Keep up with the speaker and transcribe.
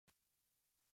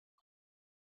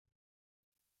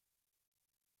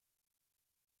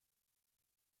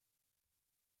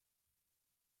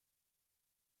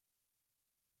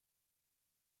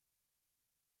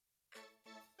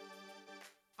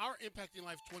Our Impacting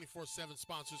Life 24/7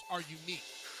 sponsors are unique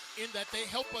in that they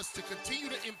help us to continue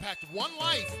to impact one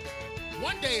life,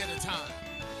 one day at a time.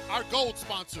 Our gold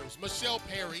sponsors, Michelle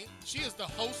Perry. She is the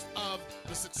host of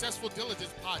the Successful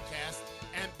Diligence podcast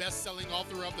and best-selling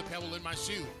author of The Pebble in My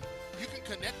Shoe. You can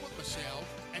connect with Michelle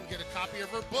and get a copy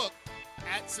of her book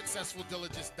at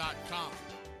successfuldiligence.com.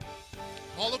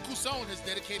 Paula Cusone has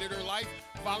dedicated her life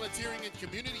volunteering in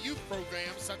community youth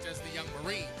programs such as the Young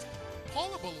Marines.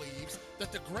 Paula believes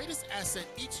that the greatest asset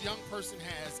each young person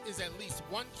has is at least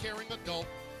one caring adult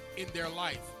in their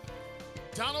life.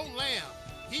 Donald Lamb,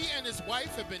 he and his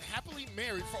wife have been happily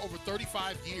married for over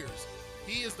 35 years.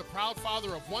 He is the proud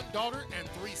father of one daughter and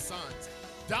 3 sons.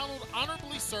 Donald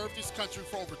honorably served his country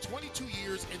for over 22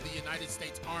 years in the United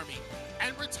States Army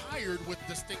and retired with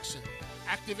distinction.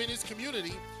 Active in his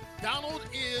community, Donald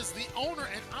is the owner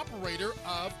and operator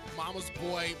of Mama's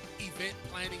Boy Event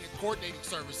Planning and Coordinating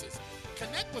Services.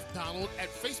 Connect with Donald at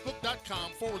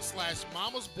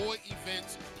facebook.com/Mama's Boy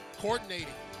Events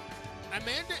Coordinating.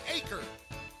 Amanda Aker,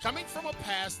 coming from a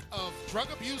past of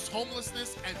drug abuse,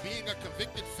 homelessness, and being a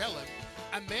convicted felon,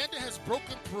 Amanda has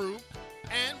broken through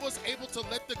and was able to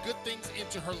let the good things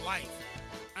into her life.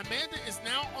 Amanda is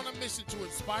now on a mission to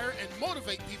inspire and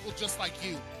motivate people just like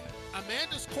you.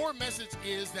 Amanda's core message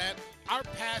is that our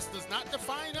past does not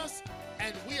define us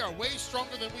and we are way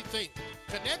stronger than we think.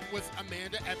 Connect with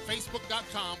Amanda at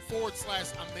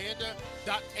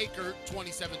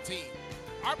facebook.com/Amanda.Aker2017.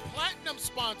 Our platinum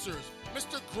sponsors,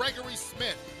 Mr. Gregory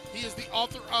Smith. He is the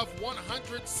author of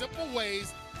 100 Simple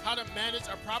Ways How to Manage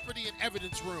a Property and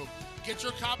Evidence Room. Get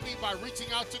your copy by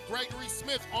reaching out to Gregory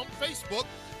Smith on Facebook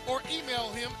or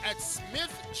email him at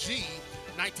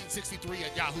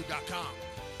smithg1963@yahoo.com.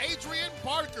 Adrienne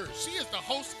Barker. She is the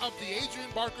host of the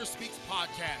Adrienne Barker Speaks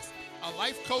podcast, a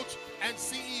life coach and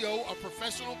CEO of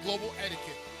Professional Global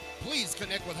Etiquette. Please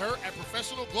connect with her at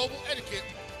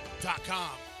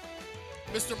professionalglobaletiquette.com.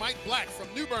 Mr. Mike Black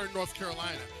from New Bern, North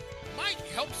Carolina. Mike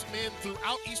helps men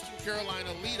throughout Eastern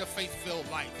Carolina lead a faith-filled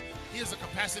life. He is a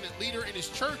compassionate leader in his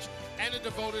church and a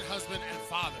devoted husband and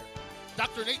father.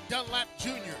 Dr. Nate Dunlap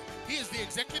Jr. He is the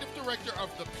executive director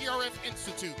of the PRF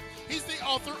Institute. He's the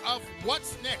author of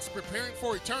What's Next? Preparing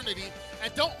for Eternity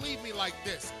and Don't Leave Me Like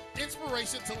This,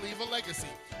 Inspiration to Leave a Legacy.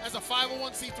 As a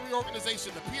 501c3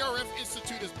 organization, the PRF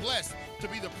Institute is blessed to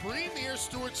be the premier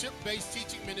stewardship-based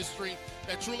teaching ministry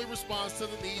that truly responds to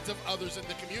the needs of others in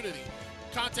the community.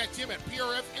 Contact him at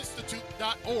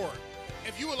prfinstitute.org.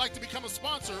 If you would like to become a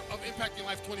sponsor of Impacting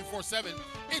Life 24/7,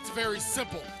 it's very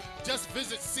simple. Just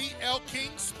visit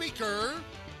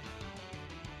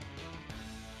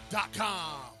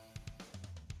clkingspeaker.com.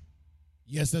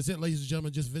 Yes, that's it, ladies and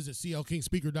gentlemen. Just visit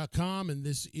clkingspeaker.com, and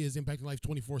this is Impacting Life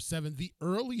 24/7, the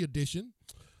early edition.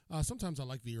 Sometimes I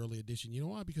like the early edition. You know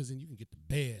why? Because then you can get to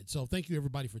bed. So thank you,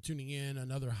 everybody, for tuning in.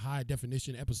 Another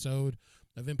high-definition episode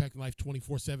of Impacting Life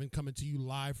 24/7 coming to you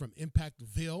live from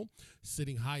Impactville,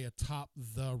 sitting high atop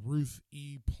the Ruth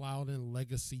E. Plowden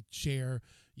Legacy Chair.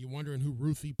 You're wondering who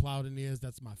Ruth E. Plowden is?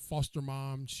 That's my foster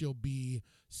mom. She'll be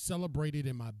celebrated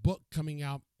in my book coming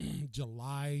out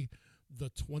July the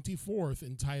 24th,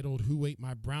 entitled Who Ate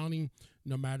My Brownie?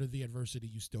 No matter the adversity,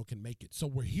 you still can make it. So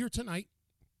we're here tonight.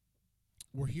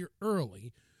 We're here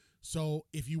early. So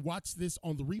if you watch this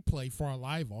on the replay for our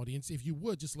live audience, if you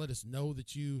would just let us know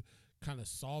that you kind of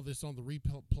saw this on the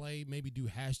replay, maybe do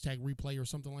hashtag replay or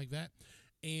something like that.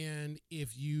 And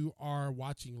if you are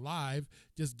watching live,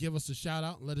 just give us a shout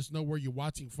out and let us know where you're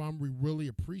watching from. We really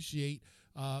appreciate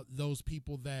those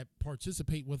people that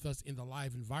participate with us in the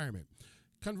live environment.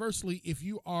 Conversely, if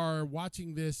you are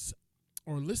watching this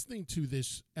or listening to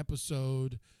this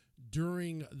episode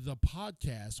during the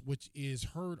podcast, which is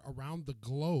heard around the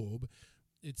globe,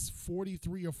 it's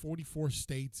 43 or 44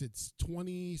 states. It's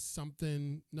 20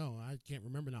 something. No, I can't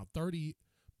remember now. 30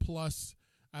 plus.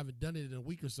 I haven't done it in a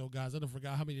week or so, guys. I don't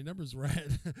forgot how many numbers we're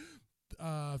at.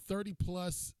 30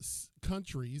 plus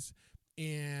countries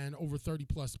and over 30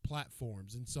 plus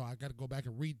platforms. And so I got to go back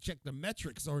and recheck the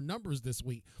metrics or numbers this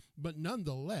week. But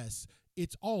nonetheless,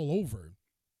 it's all over.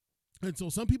 And so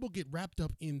some people get wrapped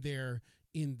up in their,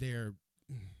 I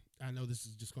know this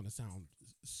is just going to sound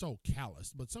so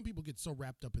callous, but some people get so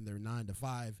wrapped up in their 9 to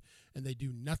 5 and they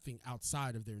do nothing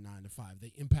outside of their 9 to 5.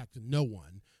 They impact no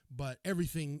one, but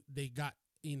everything they got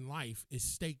in life is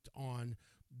staked on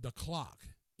the clock.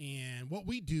 And what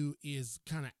we do is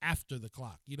kind of after the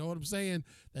clock. You know what I'm saying?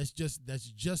 That's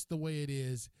just the way it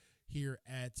is here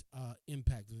at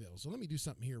Impactville. So let me do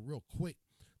something here real quick.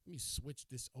 Let me switch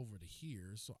this over to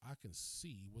here so I can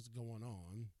see what's going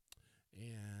on.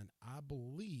 And I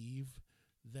believe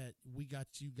that we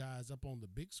got you guys up on the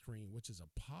big screen, which is a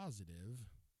positive,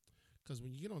 Because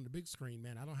when you get on the big screen,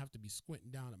 man, I don't have to be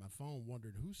squinting down at my phone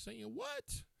wondering who's saying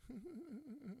what.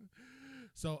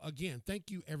 So, again, thank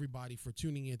you, everybody, for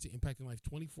tuning in to Impacting Life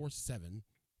 24/7.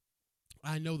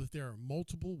 I know that there are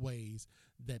multiple ways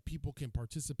that people can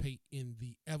participate in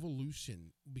the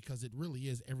evolution, because it really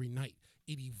is every night.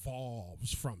 It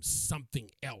evolves from something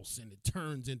else and it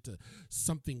turns into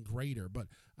something greater. But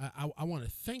I want to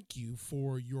thank you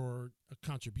for your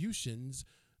contributions.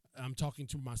 I'm talking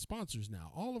to my sponsors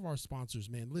now. All of our sponsors,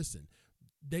 man, listen,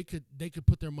 they could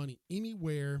put their money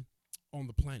anywhere on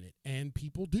the planet, and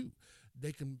people do.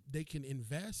 They can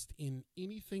invest in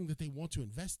anything that they want to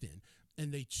invest in,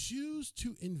 and they choose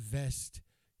to invest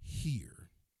here.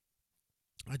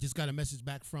 I just got a message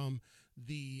back from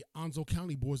the Onslow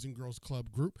County Boys and Girls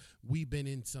Club group. We've been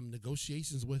in some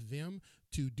negotiations with them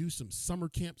to do some summer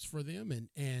camps for them,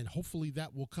 and hopefully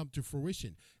that will come to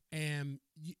fruition. And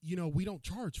we don't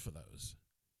charge for those.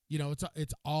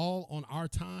 It's all on our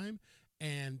time,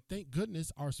 and thank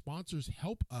goodness our sponsors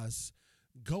help us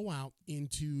go out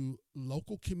into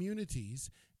local communities,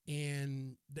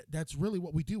 and that's really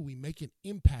what we do. We make an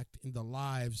impact in the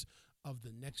lives of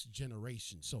the next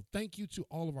generation. So thank you to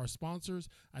all of our sponsors.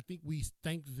 I think we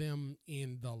thank them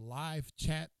in the live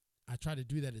chat. I try to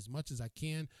do that as much as I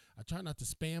can. I try not to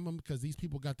spam them because these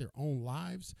people got their own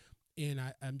lives. And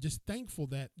I'm just thankful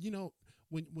that,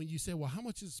 when you say, well, how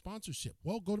much is sponsorship?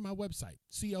 Well, go to my website,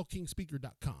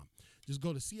 clkingspeaker.com. Just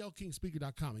go to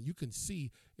clkingspeaker.com and you can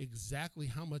see exactly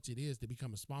how much it is to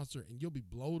become a sponsor, and you'll be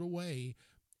blown away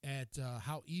at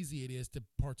how easy it is to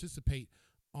participate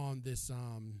on this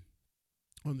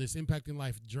Impacting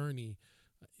Life journey,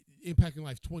 Impacting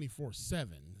Life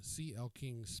 24/7. CL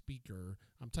King Speaker.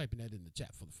 I'm typing that in the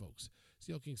chat for the folks.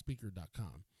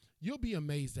 clkingspeaker.com. You'll be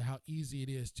amazed at how easy it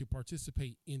is to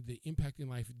participate in the Impacting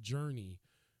Life journey.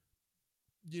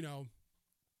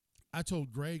 I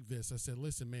told Greg this. I said,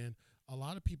 listen, man, a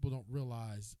lot of people don't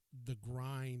realize the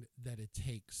grind that it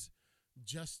takes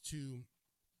just to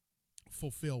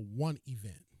fulfill one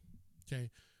event,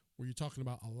 okay, where you're talking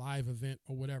about a live event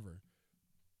or whatever.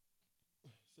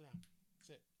 Sit down.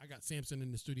 Sit. I got Samson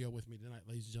in the studio with me tonight,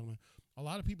 ladies and gentlemen. A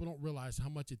lot of people don't realize how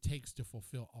much it takes to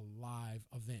fulfill a live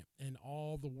event, and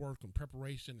all the work and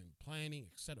preparation and planning,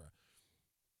 etc.,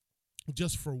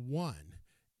 just for one.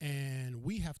 And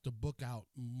we have to book out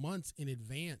months in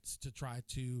advance to try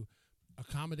to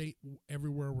accommodate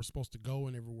everywhere we're supposed to go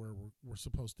and everywhere we're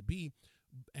supposed to be.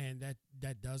 And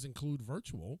that does include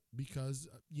virtual, because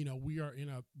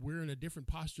we're in a different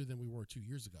posture than we were 2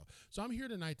 years ago. So I'm here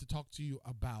tonight to talk to you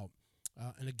about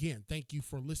and again, thank you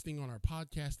for listening on our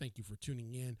podcast. Thank you for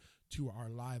tuning in to our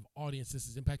live audience. This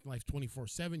is Impacting Life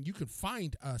 24/7. You can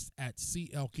find us at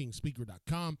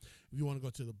clkingspeaker.com. If you want to go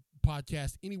to the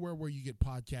podcast, anywhere where you get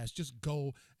podcasts, just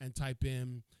go and type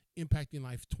in Impacting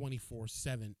Life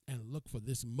 24/7 and look for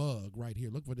this mug right here.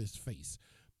 Look for this face.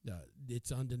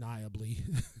 It's undeniably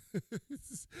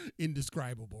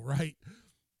indescribable, right?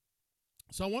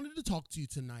 So I wanted to talk to you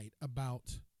tonight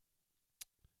about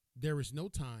there is no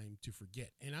time to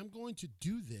forget. And I'm going to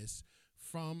do this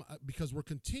from because we're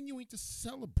continuing to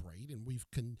celebrate, and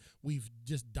we've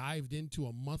just dived into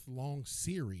a month-long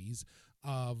series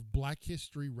of Black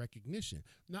History recognition.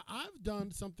 Now, I've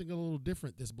done something a little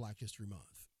different this Black History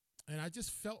Month, and I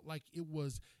just felt like it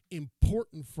was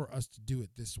important for us to do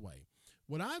it this way.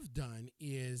 What I've done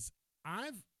is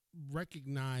I've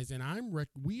recognized, and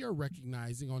we are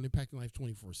recognizing on Impacting Life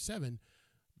 24/7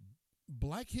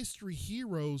 Black history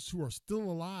heroes who are still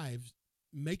alive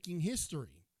making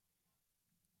history.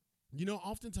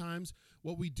 Oftentimes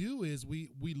what we do is we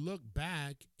look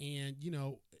back and,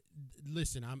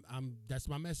 listen, I'm that's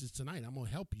my message tonight. I'm going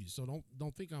to help you. So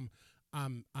don't think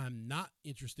I'm not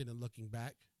interested in looking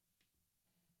back.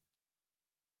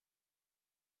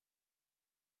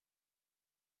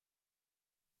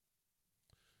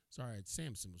 Sorry,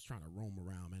 Samson was trying to roam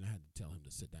around, and I had to tell him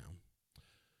to sit down.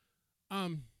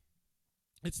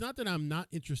 It's not that I'm not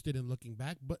interested in looking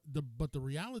back, but the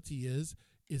reality is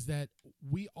that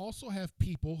we also have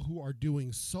people who are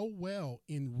doing so well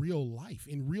in real life,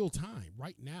 in real time,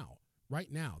 right now.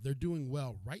 They're doing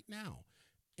well right now.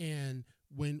 And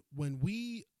when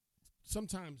we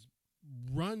sometimes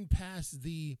run past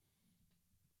the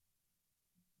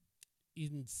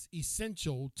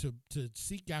essential to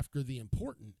seek after the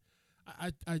important,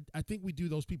 I think we do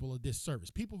those people a disservice.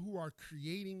 People who are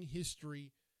creating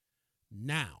history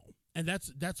now. And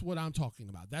that's what I'm talking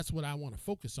about. That's what I want to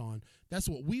focus on. That's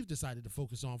what we've decided to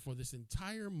focus on for this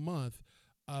entire month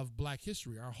of Black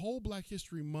History. Our whole Black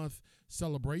History Month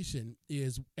celebration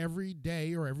is every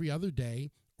day or every other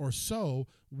day or so,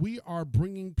 we are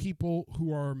bringing people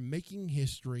who are making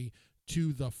history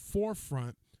to the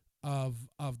forefront of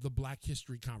the Black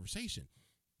history conversation.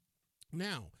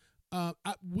 Now,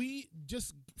 we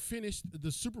just finished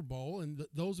the Super Bowl, and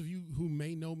those of you who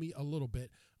may know me a little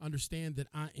bit understand that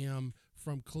I am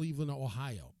from Cleveland,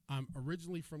 Ohio. I'm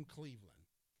originally from Cleveland.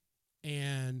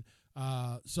 And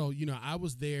so, you know, I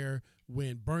was there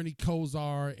when Bernie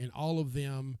Kosar and all of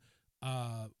them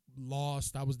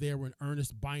lost. I was there when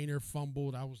Ernest Biner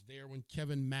fumbled. I was there when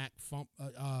Kevin Mack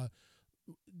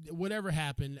whatever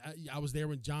happened. I was there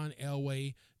when John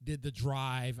Elway did the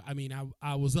drive. I mean,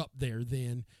 I was up there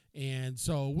then. And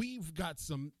so we've got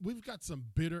some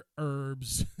bitter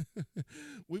herbs.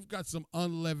 We've got some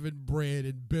unleavened bread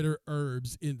and bitter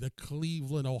herbs in the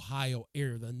Cleveland, Ohio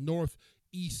area, the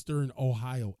northeastern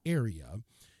Ohio area.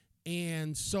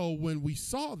 And so when we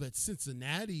saw that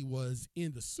Cincinnati was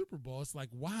in the Super Bowl, it's like,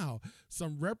 wow,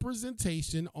 some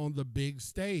representation on the big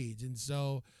stage. And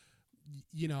so,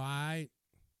 you know, I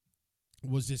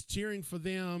was just cheering for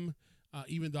them,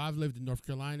 even though I've lived in North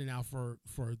Carolina now for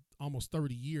almost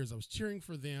 30 years. I was cheering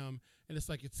for them. And it's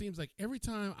like, it seems like every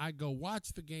time I go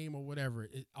watch the game or whatever,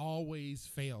 it always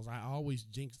fails. I always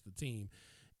jinx the team.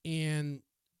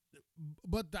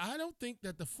 But I don't think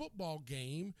that the football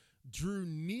game drew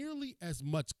nearly as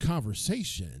much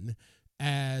conversation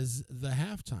as the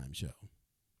halftime show.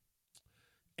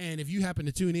 And if you happen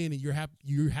to tune in and you're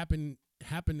happening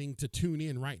to tune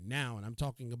in right now, and I'm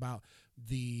talking about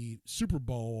the Super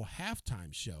Bowl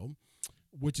halftime show,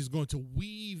 which is going to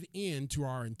weave into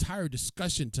our entire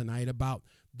discussion tonight about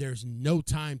There's No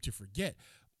Time to Forget.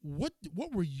 What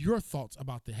were your thoughts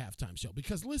about the halftime show?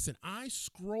 Because listen, I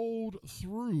scrolled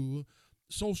through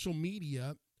social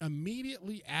media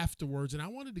immediately afterwards, and I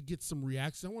wanted to get some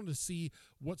reactions. I wanted to see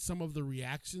what some of the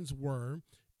reactions were,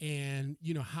 and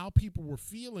you know how people were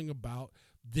feeling about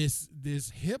this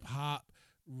hip hop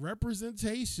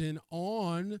representation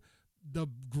on the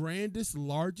grandest,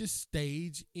 largest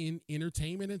stage in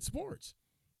entertainment and sports.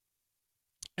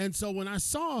 And so when I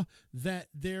saw that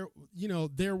there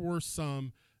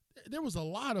was a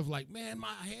lot of like, man,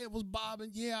 my head was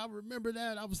bobbing. Yeah, I remember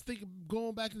that. I was thinking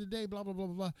going back in the day, blah, blah, blah,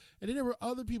 blah, blah. And then there were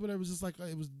other people that was just like,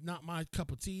 it was not my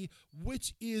cup of tea,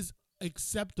 which is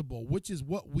acceptable, which is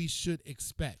what we should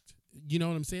expect. You know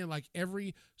what I'm saying? Like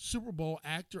every Super Bowl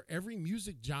actor, every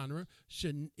music genre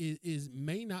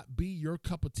may not be your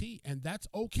cup of tea, and that's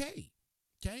okay.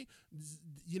 Okay?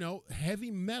 You know,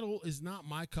 heavy metal is not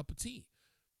my cup of tea.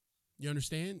 You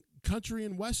understand? Country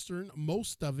and Western,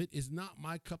 most of it is not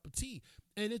my cup of tea.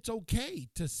 And it's okay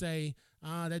to say,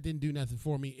 that didn't do nothing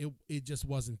for me. It just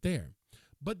wasn't there.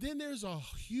 But then there's a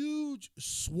huge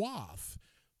swath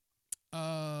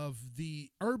of the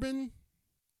urban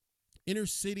inner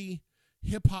city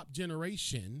hip hop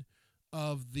generation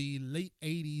of the late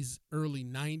 80s, early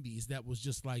 90s that was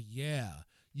just like, yeah,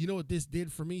 you know what this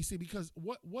did for me? See, because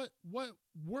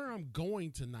where I'm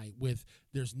going tonight with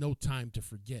There's No Time to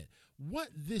Forget, what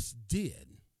this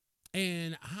did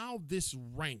and how this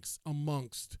ranks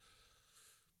amongst,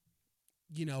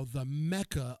 you know, the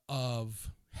mecca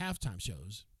of halftime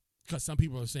shows, because some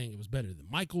people are saying it was better than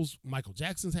Michael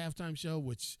Jackson's halftime show,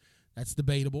 which that's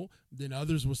debatable. Then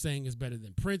others were saying it's better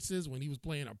than Prince's when he was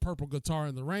playing a purple guitar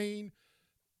in the rain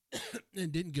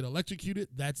and didn't get electrocuted.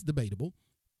 That's debatable.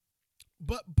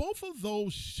 But both of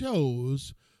those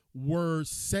shows were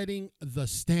setting the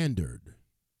standard.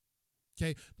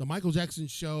 Okay, the Michael Jackson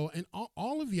show and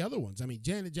all of the other ones. I mean,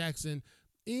 Janet Jackson,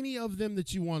 any of them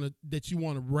that you want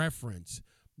to reference,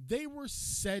 they were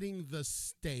setting the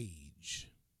stage.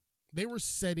 They were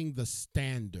setting the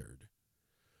standard,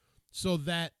 so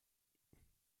that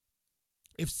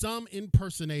if some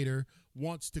impersonator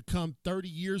wants to come 30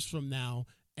 years from now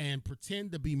and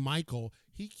pretend to be Michael,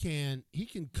 he can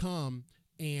come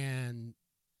and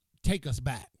take us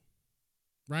back,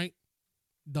 right?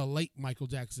 The late Michael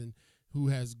Jackson, who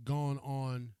has gone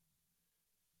on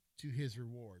to his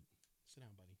reward. Sit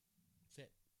down, buddy. Sit.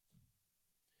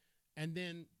 And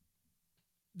then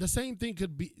the same thing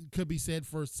could be said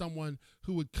for someone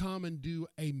who would come and do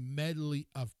a medley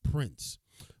of Prince.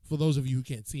 For those of you who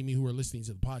can't see me, who are listening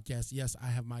to the podcast, yes, I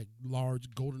have my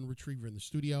large golden retriever in the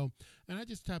studio, and I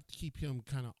just have to keep him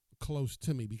kind of close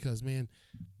to me because, man,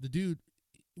 the dude,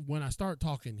 when I start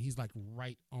talking, he's like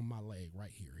right on my leg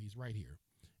right here. He's right here,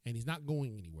 and he's not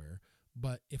going anywhere.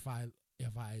 But if I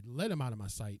let him out of my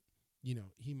sight, you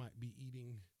know, he might be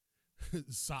eating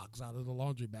socks out of the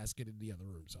laundry basket in the other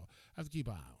room. So I have to keep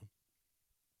an eye on him.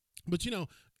 But, you know,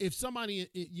 if somebody,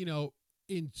 you know,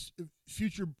 in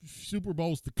future Super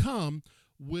Bowls to come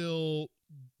will,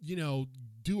 you know,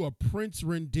 do a Prince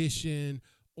rendition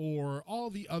or all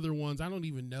the other ones. I don't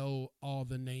even know all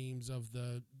the names of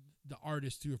the the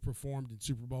artists who have performed in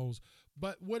Super Bowls.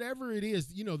 But whatever it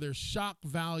is, there's shock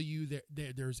value,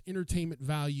 there's entertainment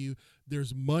value,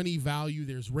 there's money value,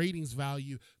 there's ratings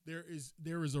value. There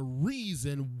is a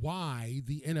reason why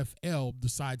the NFL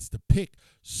decides to pick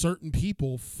certain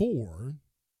people for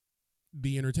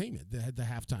the entertainment, the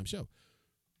halftime show.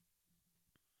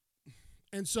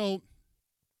 And so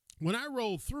when I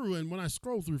roll through and when I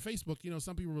scroll through Facebook,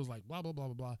 some people was like, blah, blah, blah,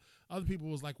 blah, blah. Other people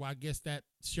was like, well, I guess that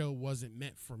show wasn't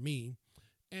meant for me.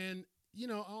 And,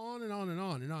 on and on and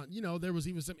on and on. There was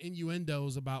even some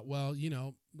innuendos about, well,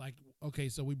 like, okay,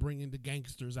 so we bring in the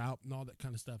gangsters out and all that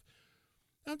kind of stuff.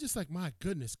 I'm just like, my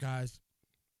goodness, guys.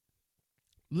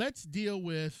 Let's deal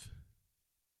with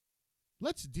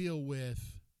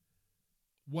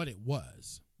what it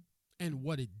was and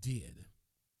what it did.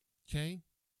 Okay?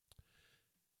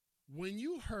 When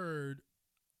you heard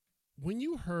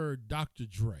Dr.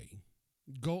 Dre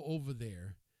go over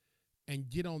there and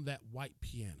get on that white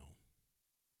piano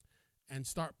and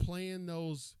start playing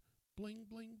those bling,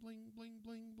 bling, bling, bling,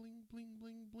 bling, bling, bling,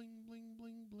 bling, bling, bling,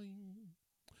 bling, bling,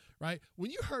 right?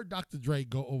 When you heard Dr. Dre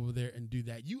go over there and do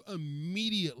that, you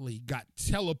immediately got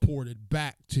teleported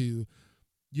back to,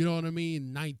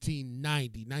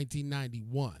 1990,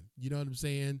 1991. You know what I'm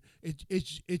saying?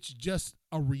 It's just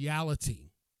a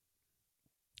reality.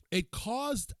 It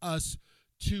caused us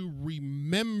to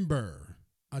remember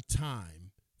a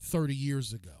time 30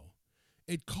 years ago.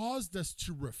 It caused us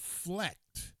to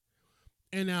reflect.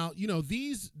 And now,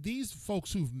 these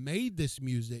folks who've made this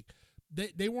music,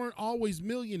 they weren't always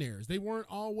millionaires. They weren't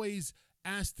always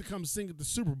asked to come sing at the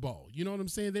Super Bowl. You know what I'm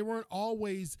saying? They weren't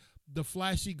always the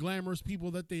flashy, glamorous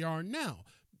people that they are now.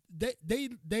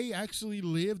 They actually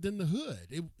lived in the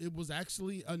hood. It was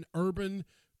actually an urban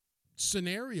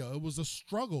scenario. It was a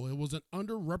struggle. It was an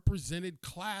underrepresented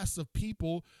class of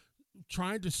people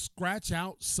trying to scratch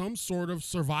out some sort of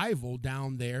survival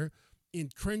down there in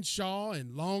Crenshaw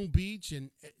and Long Beach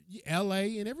and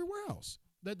LA and everywhere else.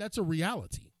 That's a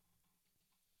reality.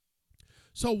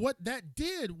 So what that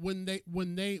did when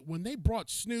they brought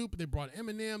Snoop, they brought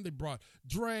Eminem, they brought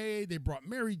Dre, they brought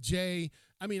Mary J.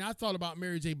 I mean, I thought about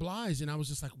Mary J. Blige and I was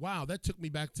just like, wow, that took me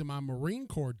back to my Marine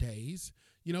Corps days.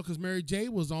 Because Mary J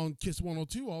was on Kiss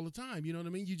 102 all the time. You know what I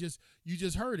mean? You just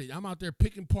heard it. I'm out there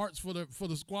picking parts for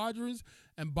the squadrons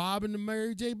and bobbing to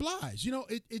Mary J. Blige.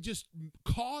 It just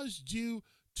caused you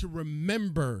to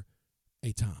remember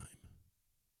a time.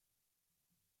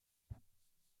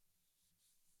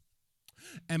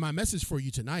 And my message for you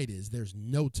tonight is there's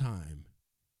no time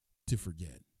to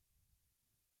forget.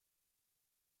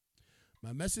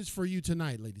 My message for you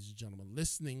tonight, ladies and gentlemen,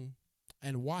 listening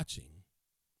and watching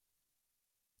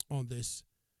on this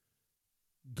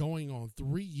going on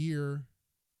 3 year,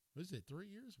 what is it, 3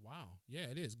 years? Wow. Yeah,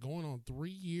 it is. Going on 3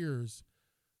 years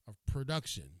of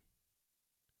production,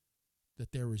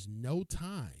 that there is no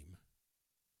time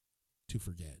to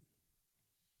forget.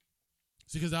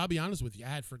 See, because I'll be honest with you,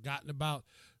 I forgot about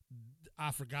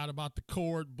the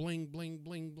chord, bling, bling,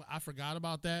 bling, bling. I forgot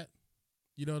about that.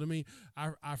 You know what I mean?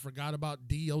 I forgot about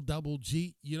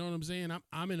D-O-double-G. You know what I'm saying?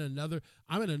 I'm in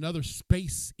another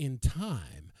space in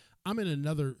time. I'm in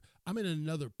another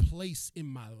place in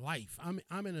my life.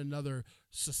 I'm in another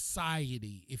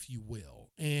society, if you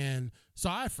will. And so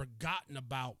I've forgotten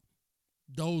about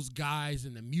those guys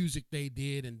and the music they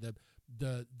did and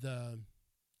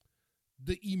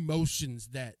the emotions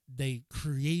that they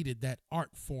created that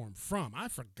art form from. I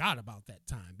forgot about that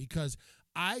time because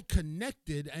I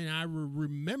connected and I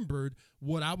remembered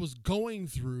what I was going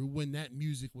through when that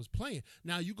music was playing.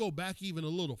 Now, you go back even a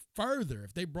little further.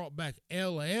 If they brought back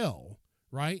LL,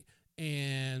 right,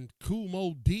 and Kool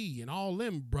Moe Dee and all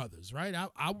them brothers, right,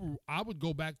 I would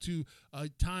go back to a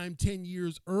time 10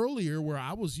 years earlier where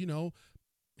I was,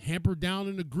 hampered down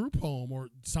in a group home or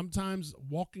sometimes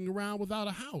walking around without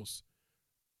a house.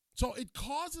 So it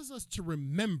causes us to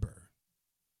remember.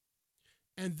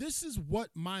 And this is what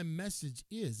my message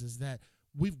is that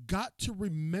we've got to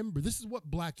remember. This is what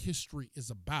Black history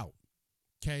is about,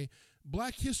 okay?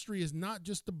 Black history is not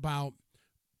just about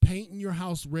painting your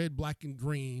house red, black, and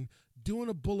green, doing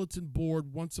a bulletin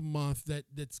board once a month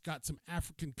that's got some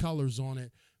African colors on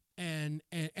it, and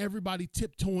everybody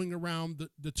tiptoeing around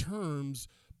the terms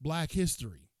Black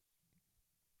history.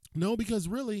 No, because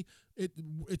really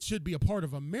it should be a part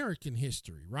of American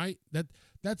history, right?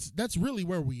 That's really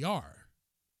where we are.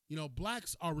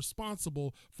 Blacks are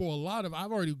responsible for a lot of,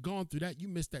 I've already gone through that. You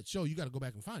missed that show. You got to go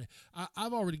back and find it.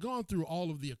 I've already gone through all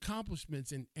of the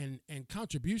accomplishments and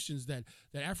contributions that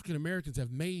African Americans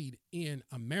have made in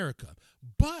America.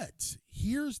 But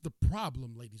here's the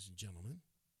problem, ladies and gentlemen.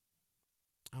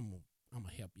 I'm going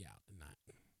to help you out tonight.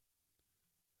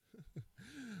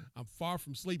 I'm far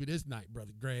from sleepy this night,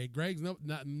 brother Greg.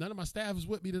 None of my staff is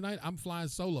with me tonight. I'm flying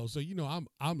solo, so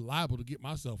I'm liable to get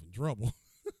myself in trouble.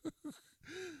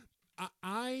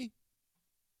 I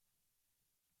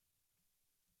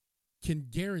can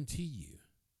guarantee you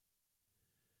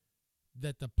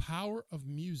that the power of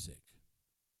music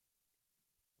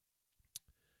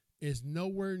is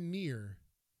nowhere near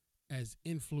as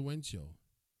influential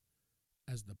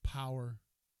as the power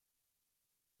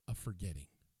of forgetting.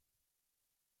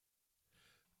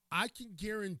 I can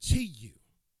guarantee you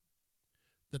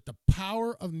that the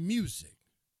power of music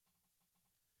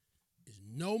is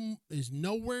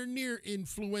nowhere near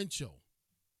influential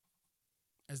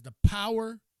as the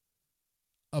power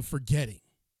of forgetting.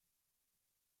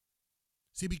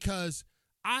 See, because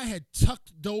I had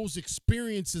tucked those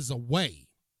experiences away.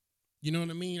 You know what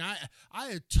I mean? I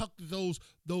had tucked those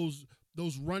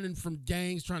running from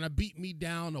gangs trying to beat me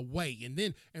down away. And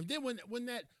then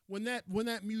when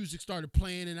that music started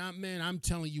playing, and I'm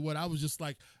telling you what, I was just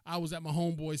like, I was at my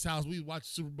homeboy's house. We watched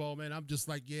Super Bowl, man. I'm just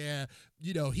like, yeah,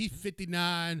 he's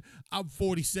 59, I'm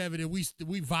 47, and we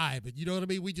vibing. You know what I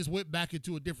mean? We just went back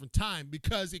into a different time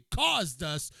because it caused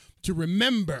us to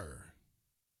remember.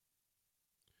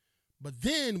 But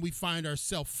then we find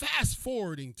ourselves fast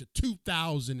forwarding to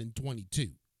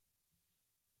 2022.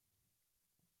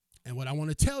 And what I want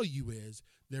to tell you is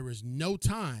there is no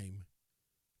time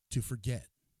to forget.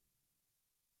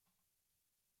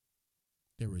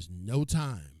 There is no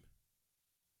time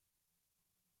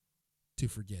to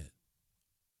forget.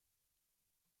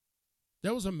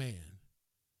 There was a man,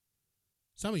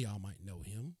 some of y'all might know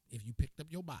him if you picked up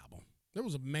your Bible. There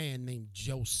was a man named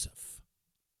Joseph.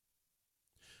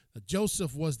 Now,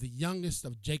 Joseph was the youngest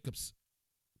of Jacob's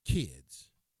kids,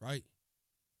 right?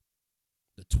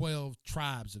 The 12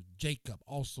 tribes of Jacob,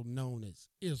 also known as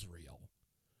Israel.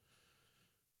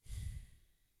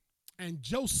 And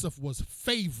Joseph was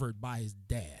favored by his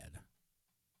dad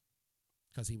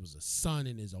because he was a son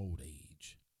in his old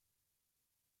age.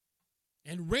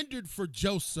 And rendered for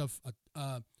Joseph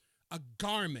a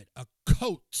garment, a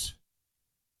coat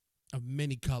of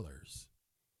many colors.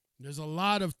 There's a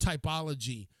lot of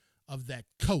typology of that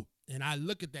coat. And I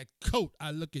look at that coat,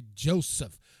 I look at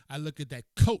Joseph. I look at that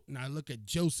coat and I look at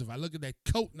Joseph. I look at that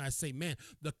coat and I say, man,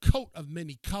 the coat of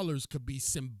many colors could be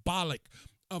symbolic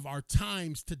of our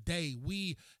times today.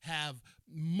 We have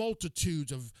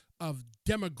multitudes of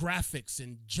demographics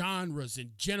and genres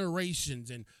and generations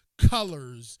and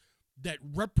colors that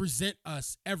represent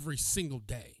us every single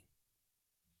day.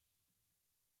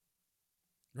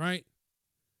 Right?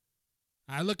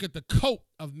 I look at the coat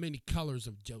of many colors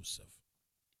of Joseph.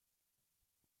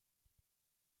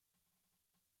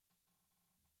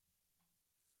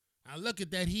 I look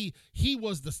at that. He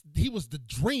was the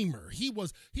dreamer. He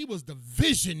was the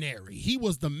visionary. He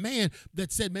was the man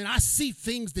that said, man, I see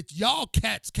things that y'all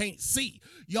cats can't see.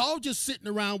 Y'all just sitting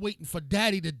around waiting for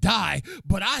daddy to die,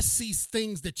 but I see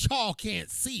things that y'all can't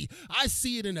see. I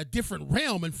see it in a different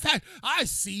realm. In fact, I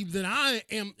see that I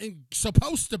am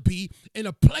supposed to be in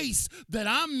a place that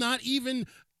I'm not even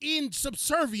in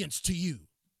subservience to you.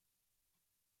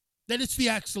 That it's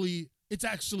actually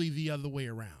the other way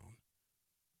around.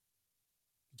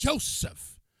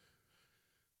 Joseph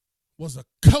was a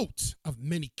coat of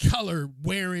many color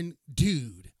wearing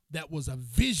dude that was a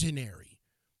visionary,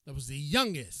 that was the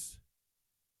youngest.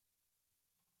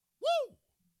 Woo!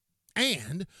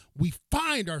 And we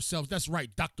find ourselves, that's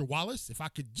right, Dr. Wallace, if I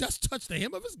could just touch the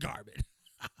hem of his garment.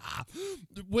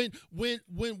 when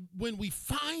we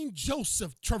find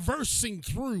Joseph traversing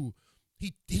through,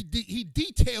 he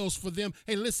details for them,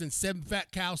 hey, listen, 7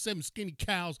 fat cows, 7 skinny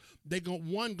cows,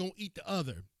 one gonna eat the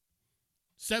other.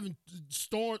 7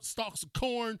 stalks of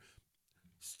corn,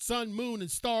 sun, moon,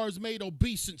 and stars made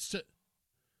obeisance to.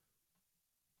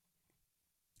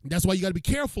 That's why you got to be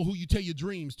careful who you tell your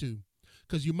dreams to,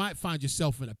 because you might find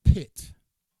yourself in a pit.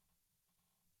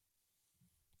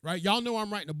 Right? Y'all know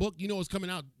I'm writing a book. You know it's coming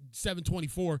out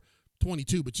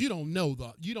 7/24/22, but you don't know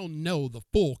the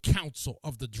full counsel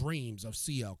of the dreams of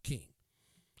C.L. King.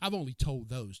 I've only told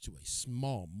those to a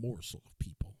small morsel of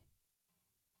people,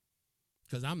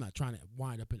 because I'm not trying to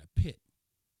wind up in a pit,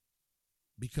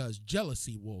 because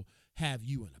jealousy will have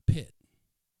you in a pit.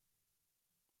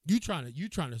 You trying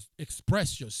to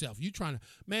express yourself.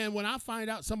 Man, when I find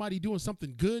out somebody doing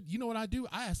something good, you know what I do?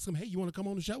 I ask them, hey, you want to come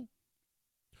on the show?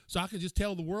 So I can just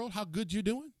tell the world how good you're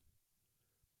doing.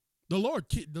 The Lord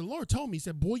told me, he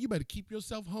said, boy, you better keep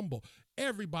yourself humble.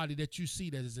 Everybody that you see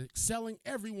that is excelling,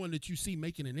 everyone that you see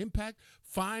making an impact,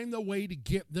 find a way to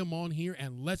get them on here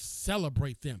and let's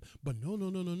celebrate them. But no.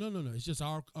 It's just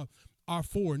our are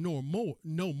for no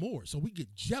more. So we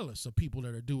get jealous of people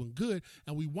that are doing good,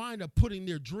 and we wind up putting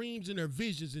their dreams and their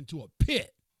visions into a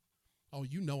pit. Oh,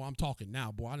 you know I'm talking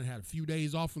now, boy. I done had a few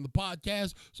days off from the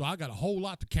podcast, so I got a whole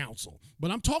lot to counsel.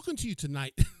 But I'm talking to you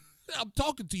tonight. I'm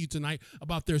talking to you tonight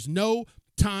about there's no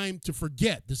time to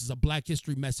forget. This is a Black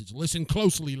History message. Listen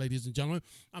closely, ladies and gentlemen.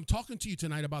 I'm talking to you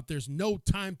tonight about there's no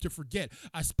time to forget.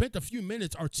 I spent a few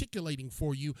minutes articulating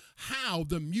for you how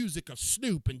the music of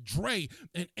Snoop and Dre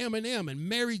and Eminem and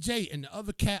Mary J. and the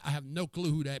other cat, I have no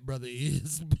clue who that brother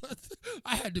is, but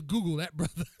I had to Google that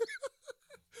brother.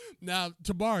 Now,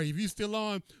 Tabari, if you still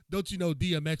on, don't you know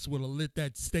DMX would have lit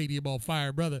that stadium on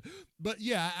fire, brother? But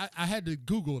yeah, I had to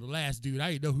Google the last dude.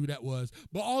 I didn't know who that was.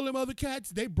 But all them other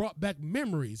cats, they brought back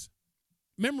memories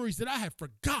that I had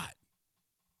forgot.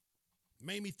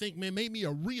 Made me think, man, made me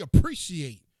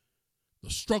reappreciate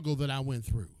the struggle that I went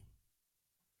through.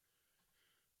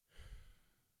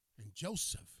 And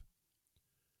Joseph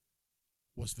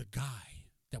was the guy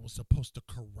that was supposed to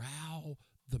corral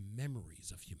the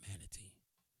memories of humanity.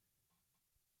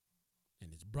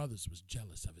 And his brothers was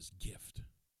jealous of his gift.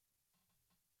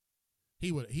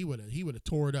 He would have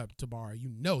tore it up, Tabari. You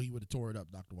know he would have tore it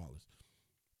up, Dr. Wallace.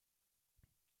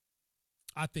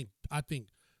 I think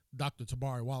Dr.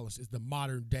 Tabari Wallace is the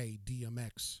modern day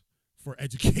DMX for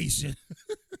education.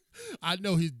 I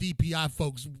know his DPI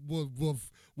folks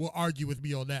will argue with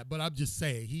me on that, but I'm just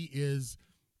saying he is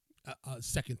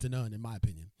second to none in my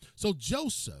opinion. So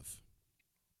Joseph,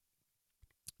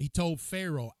 he told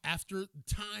Pharaoh, after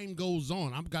time goes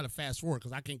on, I've got to fast forward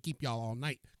because I can't keep y'all all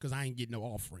night because I ain't getting no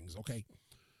offerings, okay?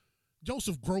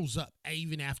 Joseph grows up.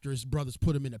 Even after his brothers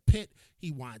put him in a pit,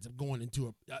 he winds up going into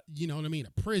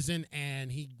a prison,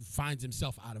 and he finds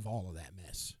himself out of all of that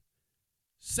mess.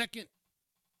 Second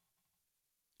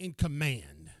in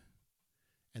command,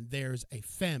 and there's a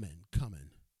famine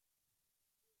coming.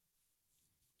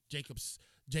 Jacob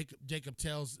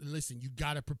tells, listen, you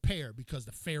got to prepare because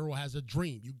the Pharaoh has a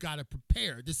dream. You got to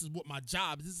prepare. This is what my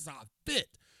job is. This is how I fit.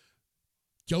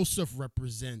 Joseph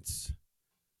represents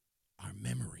our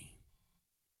memory.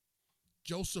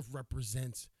 Joseph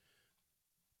represents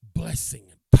blessing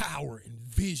and power and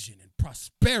vision and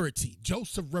prosperity.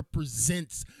 Joseph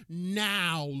represents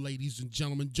now, ladies and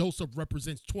gentlemen. Joseph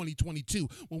represents 2022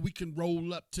 when we can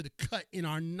roll up to the cut in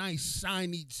our nice,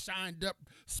 shiny, shined up,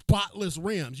 spotless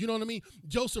rims. You know what I mean?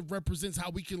 Joseph represents how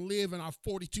we can live in our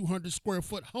 4,200 square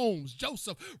foot homes.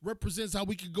 Joseph represents how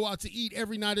we can go out to eat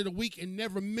every night of the week and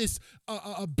never miss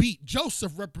a beat.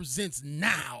 Joseph represents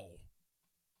now.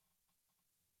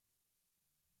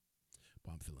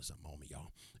 But I'm feeling something on me,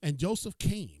 y'all. And Joseph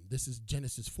came. This is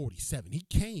Genesis 47. He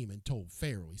came and told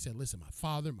Pharaoh. He said, listen, my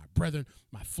father, my brethren,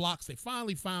 my flocks, they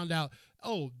finally found out,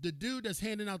 oh, the dude that's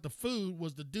handing out the food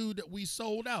was the dude that we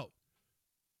sold out.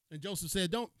 And Joseph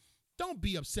said, don't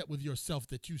be upset with yourself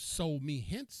that you sold me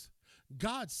hints.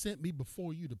 God sent me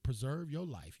before you to preserve your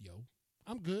life, yo.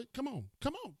 I'm good. Come on.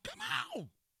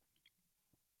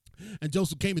 And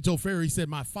Joseph came and told Pharaoh, he said,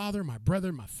 my father, my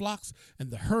brethren, my flocks,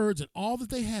 and the herds, and all that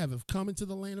they have come into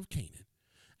the land of Canaan.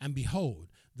 And behold,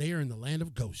 they are in the land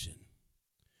of Goshen.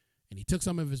 And he took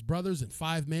some of his brothers and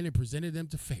 5 men and presented them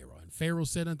to Pharaoh. And Pharaoh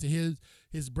said unto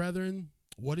his brethren,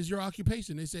 what is your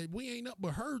occupation? They said, we ain't up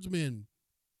but herdsmen,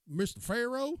 Mr.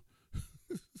 Pharaoh.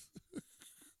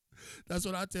 That's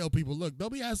what I tell people. Look,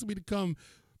 don't be asking me to come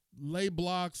lay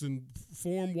blocks and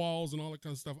form walls and all that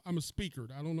kind of stuff. I'm a speaker.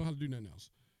 I don't know how to do nothing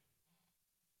else.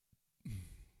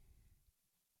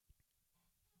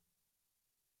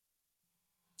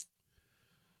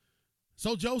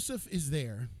 So Joseph is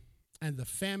there, and the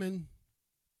famine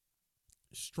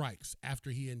strikes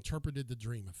after he interpreted the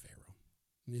dream of Pharaoh.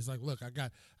 And he's like, look, I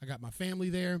got my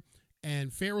family there.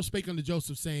 And Pharaoh spake unto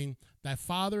Joseph, saying, thy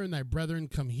father and thy brethren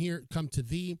come to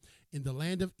thee. In the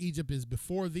land of Egypt is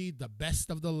before thee the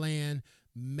best of the land.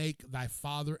 Make thy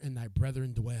father and thy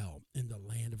brethren dwell in the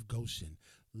land of Goshen.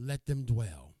 Let them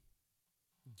dwell.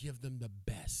 Give them the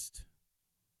best.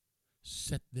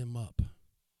 Set them up.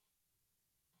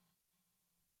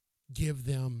 Give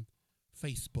them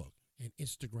Facebook and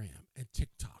Instagram and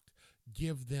TikTok.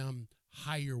 Give them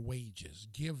higher wages.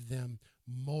 Give them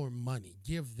more money.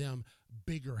 Give them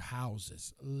bigger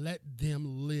houses. Let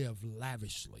them live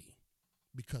lavishly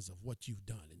because of what you've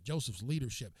done. And Joseph's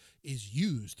leadership is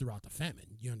used throughout the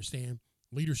famine. You understand?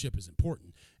 Leadership is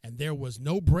important. And there was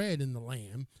no bread in the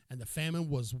land, and the famine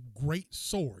was great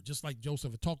sore, just like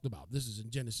Joseph had talked about. This is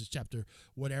in Genesis chapter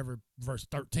verse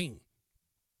 13.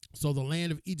 So the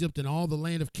land of Egypt and all the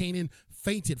land of Canaan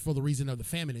fainted for the reason of the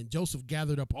famine. And Joseph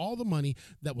gathered up all the money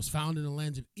that was found in the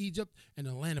lands of Egypt and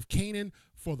the land of Canaan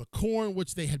for the corn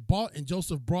which they had bought. And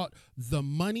Joseph brought the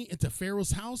money into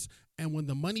Pharaoh's house. And when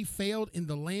the money failed in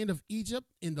the land of Egypt,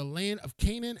 in the land of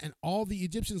Canaan, and all the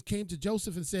Egyptians came to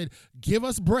Joseph and said, "Give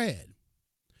us bread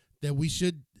that we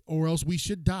should, or else we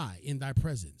should die in thy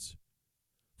presence.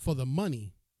 For the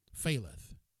money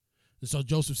faileth." And so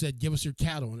Joseph said, "Give us your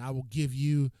cattle, and I will give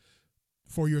you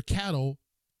for your cattle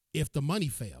if the money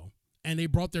fail." And they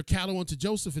brought their cattle unto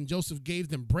Joseph, and Joseph gave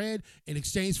them bread in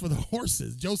exchange for the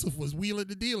horses. Joseph was wheeling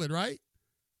and dealing, right?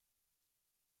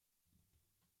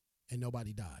 And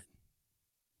nobody died.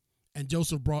 And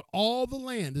Joseph brought all the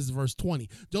land, this is verse 20.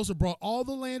 Joseph brought all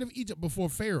the land of Egypt before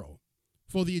Pharaoh.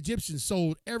 For the Egyptians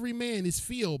sold every man his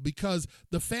field because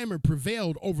the famine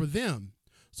prevailed over them.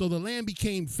 So the land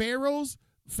became Pharaoh's.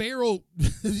 Pharaoh,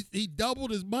 he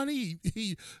doubled his money.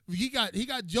 He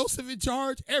got Joseph in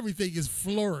charge. Everything is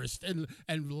flourished and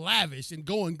lavish and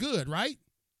going good, right?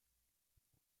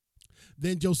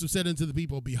 Then Joseph said unto the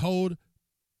people, "Behold,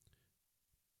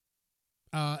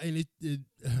 I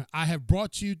have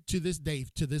brought you to this day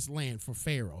to this land for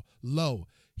Pharaoh. Lo,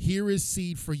 here is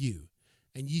seed for you,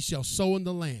 and ye shall sow in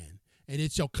the land. And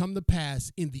it shall come to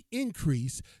pass in the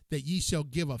increase that ye shall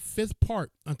give a fifth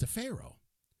part unto Pharaoh,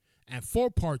 and 4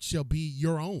 parts shall be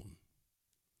your own.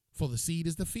 For the seed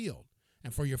is the field,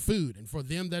 and for your food, and for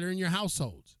them that are in your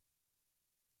households."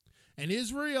 And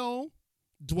Israel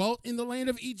dwelt in the land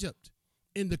of Egypt,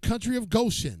 in the country of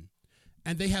Goshen,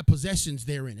 and they had possessions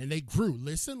therein, and they grew.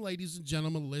 Listen, ladies and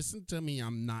gentlemen, listen to me.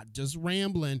 I'm not just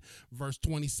rambling. Verse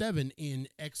 27 in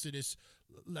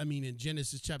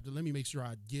Genesis chapter, let me make sure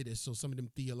I get it so some of them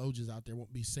theologians out there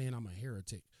won't be saying I'm a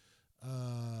heretic.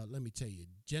 Let me tell you,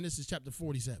 Genesis chapter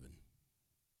 47.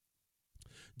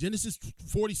 Genesis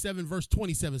 47 verse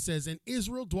 27 says, "And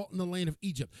Israel dwelt in the land of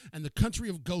Egypt and the country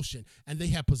of Goshen, and they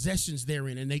had possessions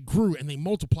therein, and they grew and they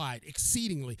multiplied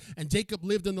exceedingly. And Jacob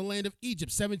lived in the land of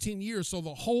Egypt 17 years. So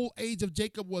the whole age of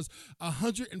Jacob was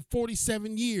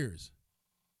 147 years.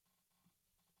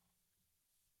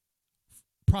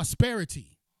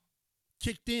 Prosperity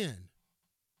kicked in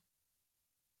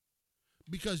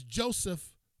because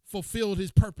Joseph fulfilled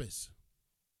his purpose,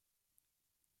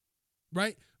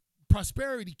 right?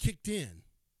 Prosperity kicked in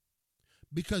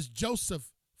because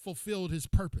Joseph fulfilled his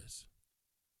purpose.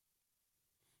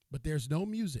 But there's no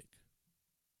music.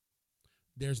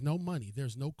 There's no money.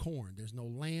 There's no corn. There's no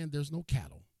land. There's no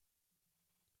cattle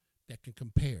that can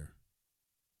compare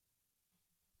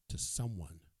to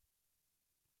someone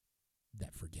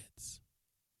that forgets.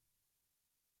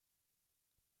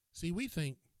 See, we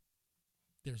think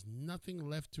there's nothing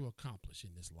left to accomplish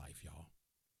in this life, y'all.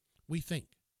 We think,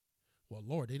 well,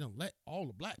 Lord, they don't let all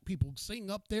the black people sing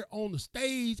up there on the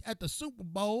stage at the Super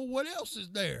Bowl. What else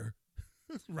is there?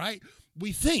 Right?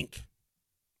 We think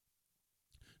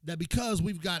that because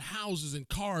we've got houses and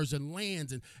cars and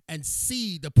lands and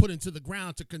seed to put into the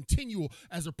ground to continue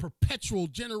as a perpetual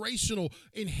generational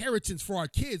inheritance for our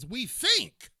kids, we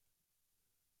think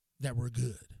that we're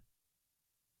good.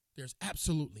 There's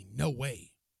absolutely no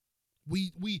way.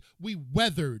 We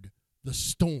weathered the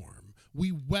storm.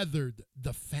 We weathered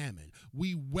the famine.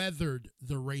 We weathered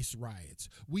the race riots.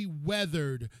 We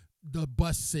weathered the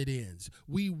bus sit-ins.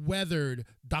 We weathered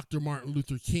Dr. Martin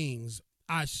Luther King's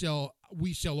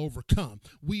we shall overcome.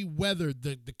 We weathered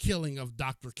the killing of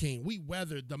Dr. King. We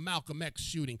weathered the Malcolm X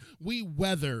shooting. We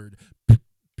weathered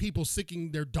people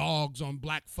sicking their dogs on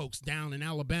black folks down in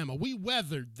Alabama. We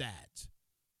weathered that.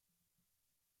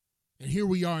 And here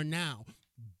we are now,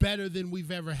 better than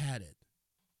we've ever had it.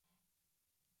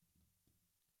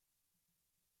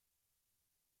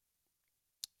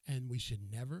 And we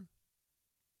should never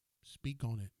speak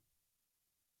on it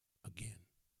again.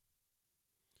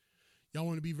 Y'all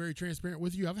want to be very transparent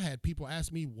with you? I've had people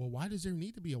ask me, well, why does there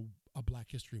need to be a Black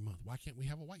History Month? Why can't we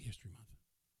have a White History Month?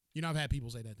 You know, I've had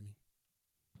people say that to me.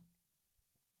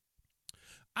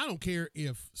 I don't care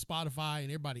if Spotify and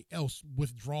everybody else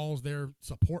withdraws their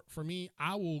support for me.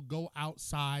 I will go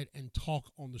outside and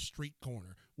talk on the street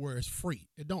corner where it's free.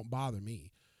 It don't bother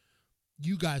me.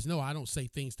 You guys know I don't say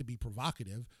things to be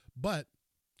provocative, but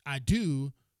I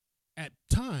do at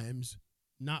times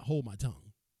not hold my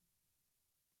tongue.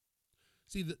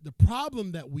 See, the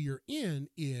problem that we are in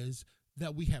is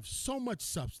that we have so much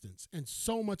substance and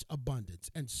so much abundance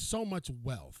and so much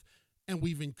wealth, and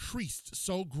we've increased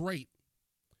so great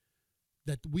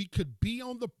that we could be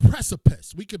on the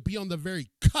precipice, we could be on the very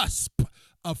cusp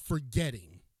of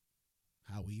forgetting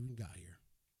how we even got here.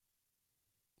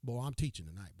 Boy, I'm teaching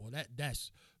tonight. Boy,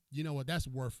 that's, you know what, that's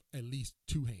worth at least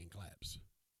 2 hand claps.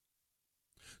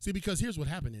 See, because here's what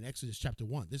happened in Exodus chapter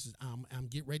 1. This is I'm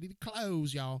getting ready to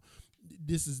close, y'all.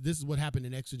 This is what happened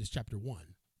in Exodus chapter 1.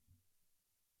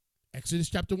 Exodus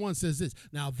chapter 1 says this.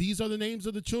 Now, these are the names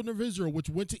of the children of Israel, which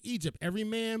went to Egypt, every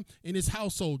man in his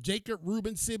household, Jacob,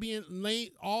 Reuben, Simeon,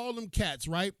 all them cats,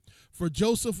 right? For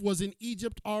Joseph was in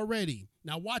Egypt already.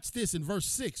 Now, watch this in verse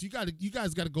 6. You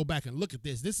guys got to go back and look at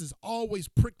this. This has always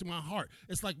pricked my heart.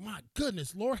 It's like, my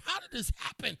goodness, Lord, how did this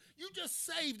happen? You just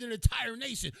saved an entire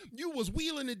nation. You was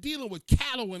wheeling and dealing with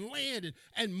cattle and land,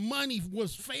 and money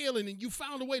was failing, and you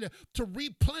found a way to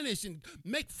replenish and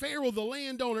make Pharaoh the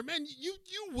landowner. Man, you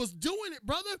was doing it,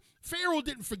 brother. Pharaoh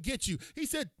didn't forget you. He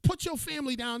said, put your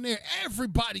family down there.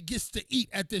 Everybody gets to eat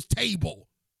at this table.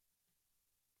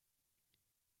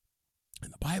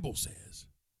 And the Bible says,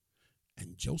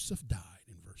 and Joseph died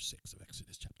in verse 6 of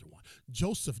Exodus chapter 1.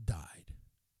 Joseph died,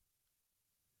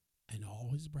 and all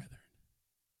his brethren,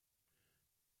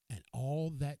 and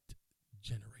all that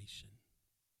generation,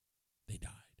 they died.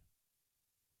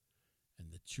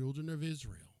 And the children of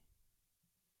Israel,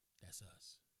 that's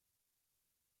us,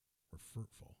 were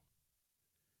fruitful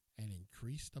and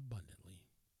increased abundantly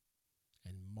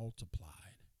and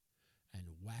multiplied and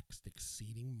waxed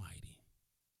exceeding mighty,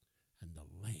 and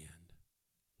the land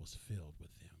was filled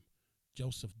with them.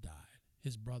 Joseph died.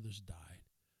 His brothers died.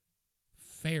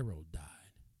 Pharaoh died.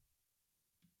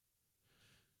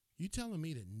 You telling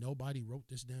me that nobody wrote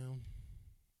this down?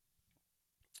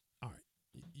 All right.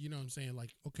 You know what I'm saying?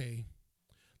 Like, okay,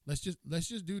 let's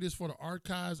just do this for the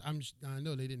archives. I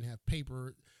know they didn't have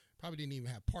paper. Probably didn't even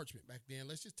have parchment back then.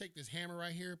 Let's just take this hammer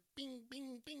right here. Bing,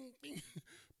 bing, bing, bing.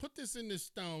 Put this in this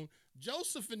stone.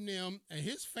 Joseph and them and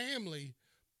his family,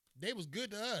 they was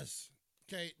good to us.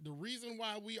 Okay, the reason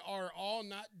why we are all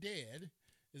not dead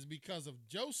is because of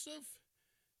Joseph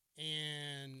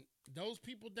and those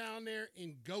people down there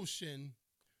in Goshen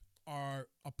are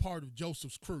a part of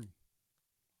Joseph's crew.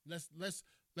 Let's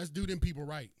do them people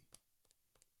right.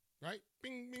 Right?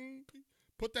 Bing, bing, bing.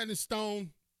 Put that in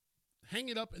stone. Hang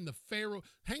it up in the Pharaoh.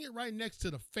 Hang it right next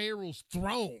to the Pharaoh's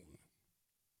throne.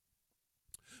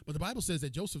 But the Bible says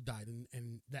that Joseph died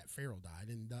and that Pharaoh died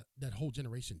and that whole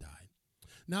generation died.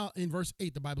 Now, in verse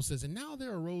 8, the Bible says, and now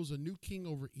there arose a new king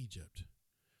over Egypt,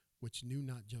 which knew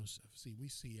not Joseph. See, we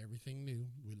see everything new.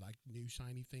 We like new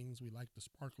shiny things. We like the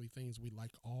sparkly things. We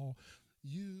like all.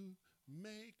 You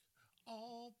make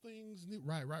all things new.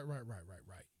 Right.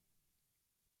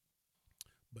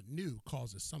 But new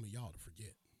causes some of y'all to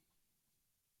forget.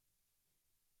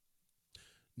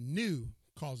 New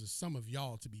causes some of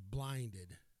y'all to be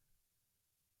blinded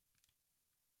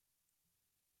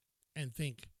and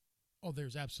think, oh,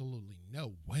 there's absolutely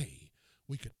no way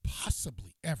we could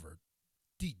possibly ever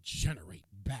degenerate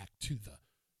back to the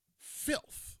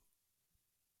filth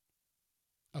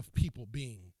of people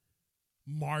being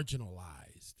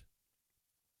marginalized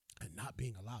and not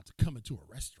being allowed to come into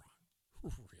a restaurant.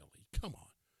 Really? Come on.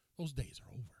 Those days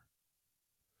are over.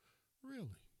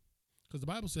 Really? Because the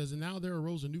Bible says, and now there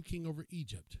arose a new king over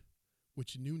Egypt,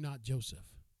 which knew not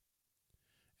Joseph.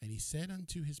 And he said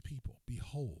unto his people,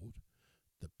 behold,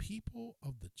 the people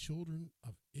of the children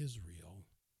of Israel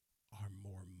are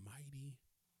more mighty.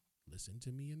 Listen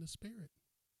to me in the spirit.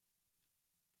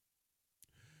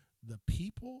 The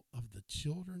people of the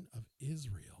children of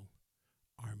Israel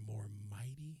are more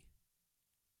mighty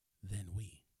than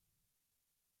we.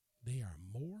 They are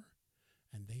more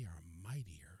and they are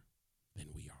mightier than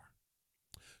we are.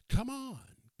 Come on,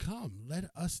 come, let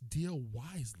us deal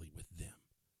wisely with them,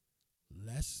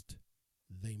 lest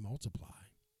they multiply.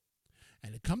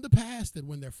 And it come to pass that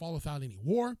when there falleth out any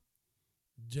war,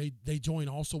 they join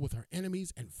also with our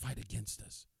enemies and fight against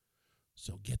us.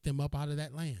 So get them up out of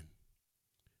that land.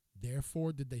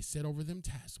 Therefore did they set over them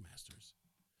taskmasters.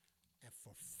 And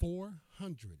for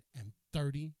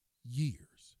 430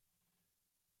 years,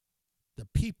 the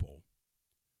people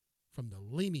from the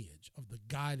lineage of the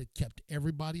guy that kept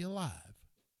everybody alive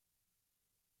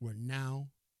were now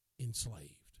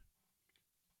enslaved.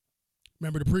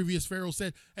 Remember the previous Pharaoh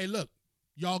said, hey, look,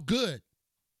 y'all good.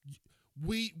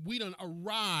 We done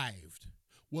arrived.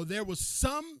 Well, there was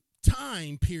some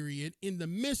time period in the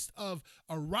midst of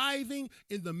arriving,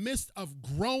 in the midst of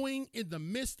growing, in the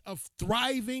midst of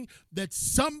thriving, that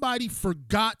somebody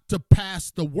forgot to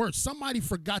pass the word. Somebody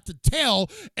forgot to tell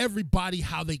everybody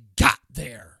how they got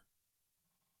there.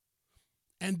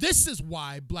 And this is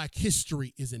why Black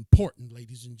history is important,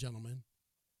 ladies and gentlemen.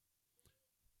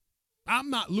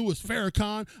 I'm not Louis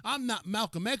Farrakhan. I'm not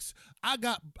Malcolm X.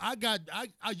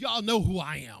 Y'all know who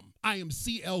I am. I am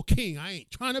CL King. I ain't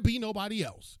trying to be nobody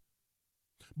else.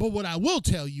 But what I will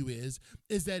tell you is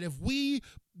that if we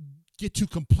get too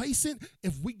complacent,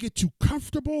 if we get too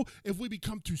comfortable, if we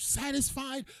become too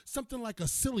satisfied, something like a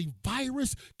silly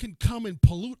virus can come and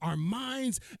pollute our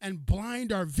minds and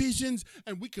blind our visions,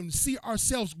 and we can see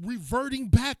ourselves reverting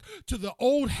back to the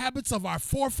old habits of our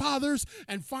forefathers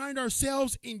and find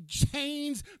ourselves in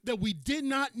chains that we did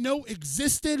not know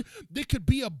existed. There could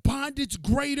be a bondage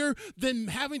greater than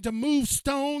having to move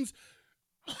stones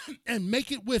and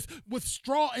make it with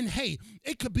straw and hay.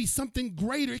 It could be something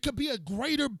greater. It could be a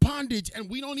greater bondage,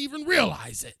 and we don't even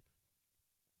realize it.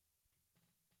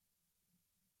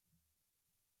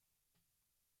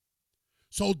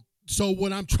 So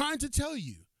what I'm trying to tell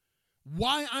you,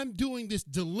 why I'm doing this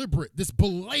deliberate, this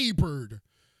belabored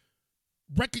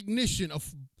recognition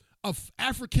of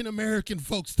African American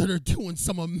folks that are doing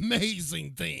some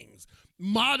amazing things,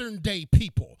 modern day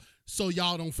people, so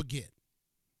y'all don't forget.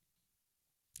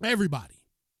 Everybody.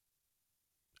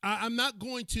 I'm not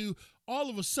going to, all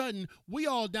of a sudden, we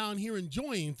all down here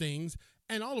enjoying things,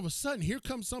 and all of a sudden, here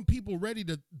comes some people ready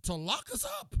to lock us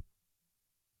up.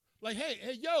 Like,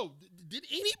 hey, yo, did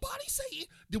anybody say,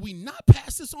 did we not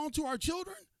pass this on to our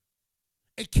children?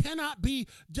 It cannot be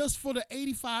just for the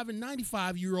 85 and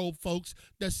 95-year-old folks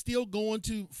that's still going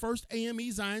to First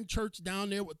AME Zion Church down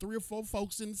there with 3 or 4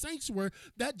 folks in the sanctuary.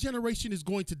 That generation is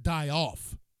going to die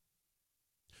off.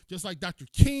 Just like Dr.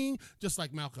 King, just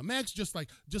like Malcolm X, just like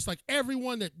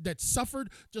everyone that suffered,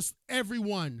 just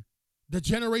everyone, the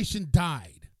generation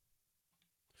died.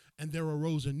 And there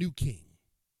arose a new king.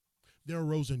 There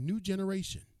arose a new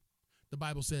generation. The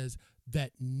Bible says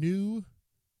that knew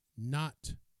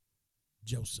not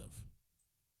Joseph.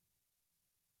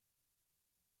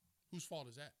 Whose fault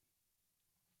is that?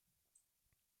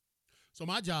 So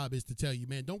my job is to tell you,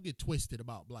 man, don't get twisted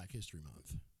about Black History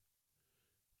Month.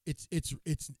 It's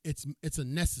a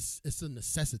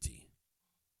necessity.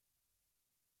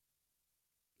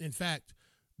 In fact,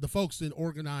 the folks that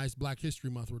organized Black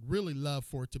History Month would really love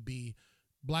for it to be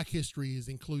Black history is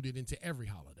included into every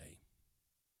holiday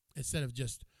instead of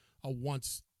just a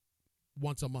once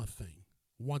a month thing,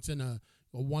 once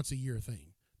a year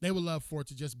thing. They would love for it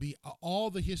to just be all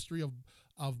the history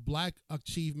of Black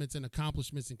achievements and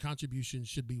accomplishments and contributions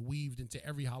should be weaved into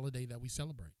every holiday that we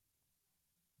celebrate.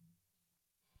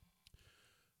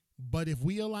 But if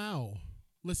we allow,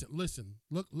 listen,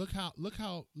 look how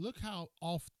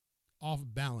off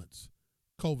balance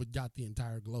COVID got the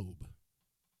entire globe.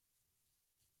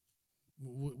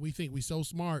 We think we so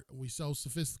smart, we so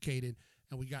sophisticated,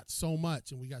 and we got so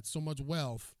much, and we got so much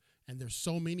wealth, and there's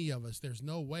so many of us. There's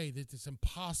no way that it's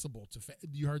impossible to fail.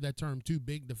 You heard that term, too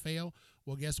big to fail?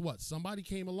 Well, guess what? Somebody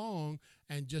came along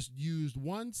and just used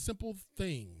one simple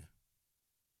thing: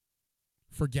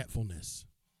 forgetfulness.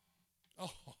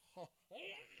 Oh.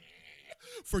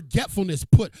 Forgetfulness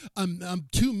put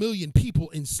 2 million people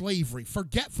in slavery.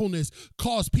 Forgetfulness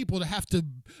caused people to have to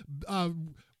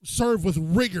serve with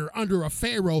rigor under a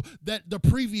pharaoh that the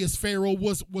previous pharaoh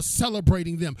was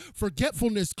celebrating them.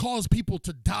 Forgetfulness caused people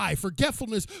to die.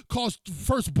 Forgetfulness caused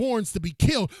firstborns to be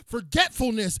killed.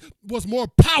 Forgetfulness was more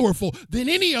powerful than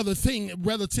any other thing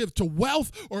relative to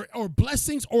wealth or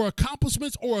blessings or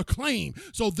accomplishments or acclaim.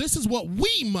 So this is what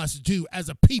we must do as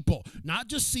a people, not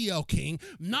just C.L. King,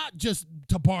 not just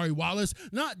Tabari Wallace,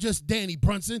 not just Danny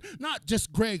Brunson, not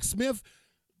just Greg Smith,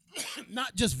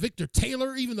 not just Victor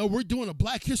Taylor, even though we're doing a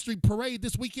Black History Parade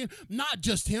this weekend, not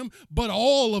just him, but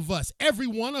all of us, every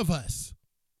one of us.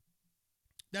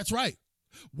 That's right.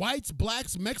 Whites,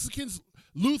 blacks, Mexicans,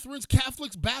 Lutherans,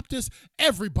 Catholics, Baptists,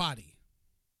 everybody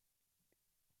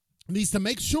needs to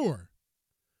make sure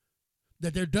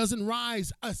that there doesn't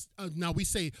rise us. Now we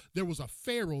say there was a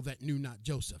Pharaoh that knew not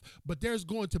Joseph, but there's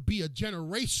going to be a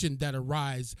generation that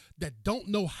arise that don't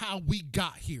know how we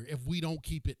got here if we don't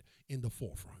keep it in the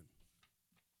forefront.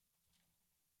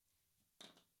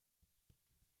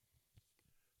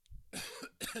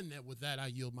 And then with that, I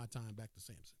yield my time back to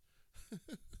Samson.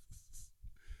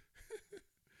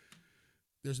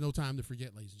 There's no time to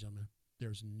forget, ladies and gentlemen.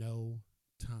 There's no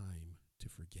time to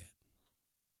forget.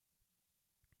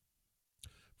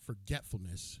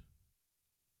 Forgetfulness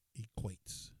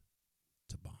equates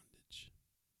to bondage.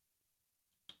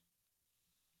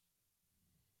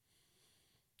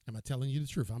 Am I telling you the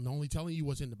truth? I'm only telling you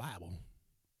what's in the Bible.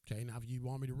 Okay, now if you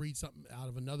want me to read something out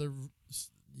of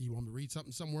you want me to read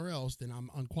something somewhere else, then I'm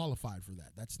unqualified for that.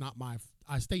 That's not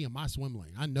I stay in my swim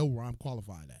lane. I know where I'm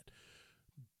qualified at.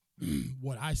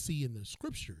 What I see in the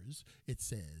scriptures, it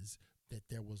says that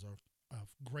there was a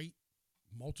great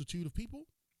multitude of people,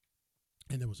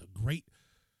 and there was a great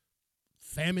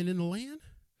famine in the land,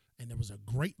 And there was a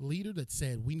great leader that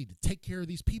said, we need to take care of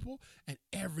these people. And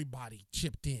everybody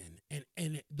chipped in.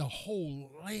 And the whole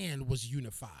land was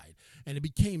unified. And it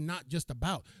became not just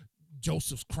about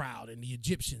Joseph's crowd and the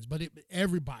Egyptians, but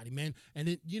everybody, man. And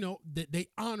it, they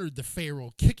honored the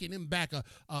Pharaoh, kicking him back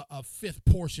a fifth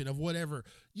portion of whatever.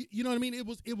 You know what I mean?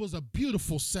 It was a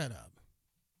beautiful setup.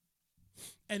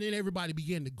 And then everybody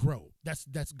began to grow.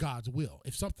 That's God's will.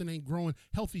 If something ain't growing,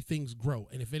 healthy things grow.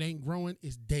 And if it ain't growing,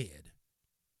 it's dead.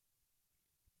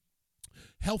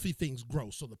 Healthy things grow.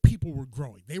 So the people were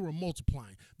growing. They were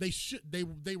multiplying. They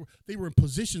were in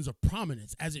positions of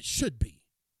prominence, as it should be.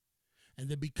 And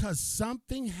then because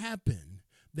something happened,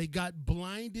 they got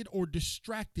blinded or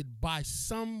distracted by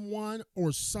someone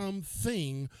or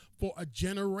something for a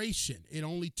generation. It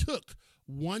only took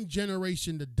one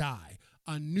generation to die.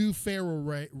 A new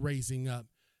Pharaoh raising up,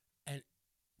 and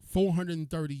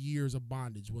 430 years of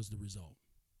bondage was the result.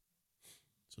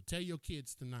 So tell your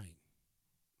kids tonight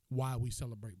why we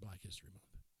celebrate Black History Month.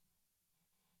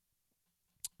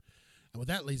 And with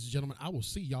that, ladies and gentlemen, I will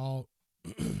see y'all.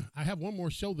 I have one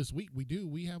more show this week.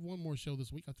 We have one more show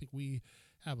this week. I think we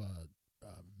have a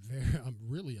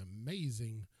really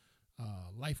amazing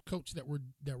life coach that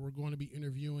we're going to be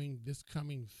interviewing this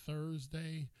coming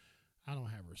Thursday. I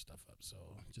don't have her stuff up, so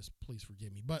just please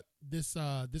forgive me. But this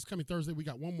coming Thursday, we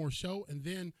got one more show, and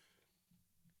then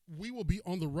we will be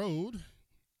on the road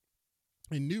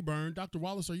in New Bern. Dr.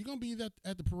 Wallace, are you going to be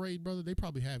at the parade, brother? They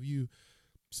probably have you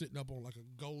sitting up on like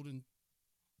a golden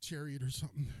chariot or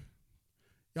something.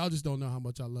 Y'all just don't know how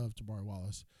much I love Tabari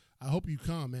Wallace. I hope you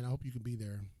come, man. I hope you can be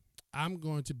there. I'm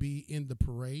going to be in the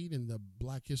parade, in the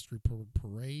Black History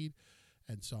Parade,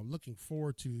 and so I'm looking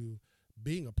forward to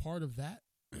being a part of that.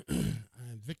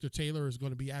 And Victor Taylor is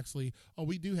going to be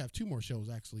we do have two more shows,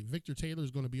 actually. Victor Taylor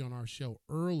is going to be on our show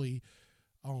early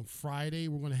on Friday.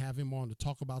 We're going to have him on to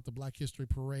talk about the Black History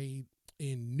Parade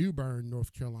in New Bern,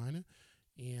 North Carolina.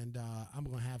 And I'm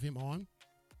going to have him on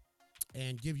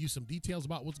and give you some details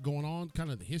about what's going on, kind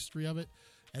of the history of it.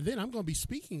 And then I'm going to be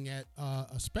speaking at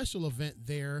a special event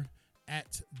there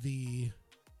after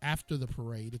the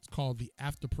parade. It's called the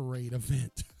After Parade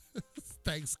event.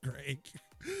 Thanks, Greg.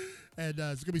 And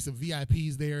there's going to be some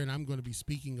VIPs there, and I'm going to be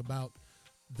speaking about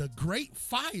the Great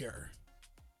Fire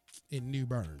in New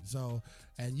Bern. So,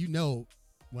 and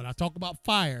when I talk about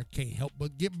fire, can't help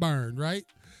but get burned, right?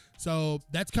 So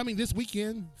that's coming this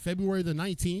weekend, February the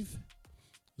 19th.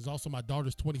 It's also my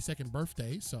daughter's 22nd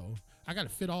birthday, so I got to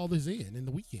fit all this in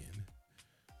the weekend.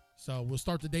 So we'll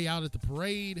start the day out at the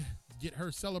parade, get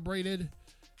her celebrated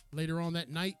later on that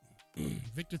night.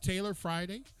 Victor Taylor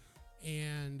Friday.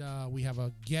 And we have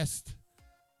a guest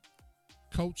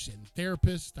coach and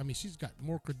therapist. I mean, she's got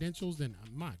more credentials than,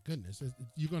 my goodness.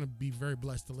 You're going to be very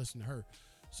blessed to listen to her.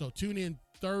 So tune in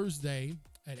Thursday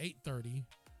at 8:30,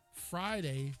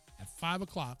 Friday at 5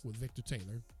 o'clock with Victor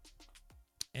Taylor.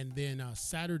 And then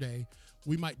Saturday,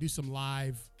 we might do some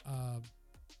live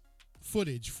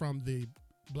footage from the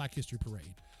Black History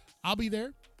Parade. I'll be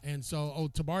there. And so,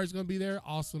 Tabari's going to be there.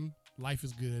 Awesome. Life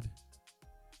is good.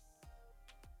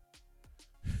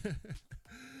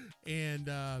 And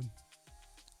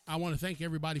I want to thank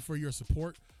everybody for your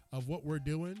support of what we're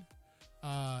doing.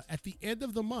 At the end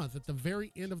of the month, at the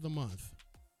very end of the month,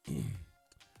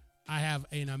 I have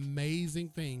an amazing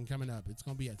thing coming up. It's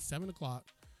going to be at 7 o'clock.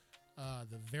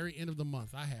 The very end of the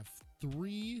month, I have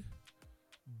 3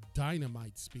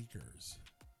 dynamite speakers.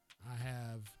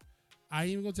 I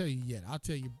ain't even gonna tell you yet. I'll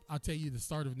tell you the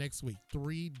start of next week.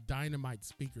 3 dynamite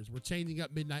speakers. We're changing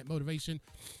up Midnight Motivation.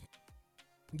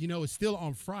 It's still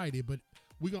on Friday, but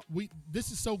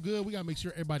this is so good. We gotta make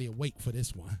sure everybody awake for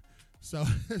this one. So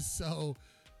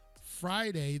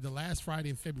Friday, the last Friday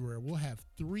in February, we'll have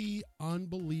 3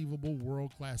 unbelievable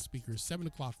world-class speakers, 7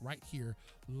 o'clock right here,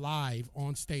 live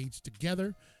on stage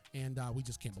together. And we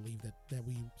just can't believe that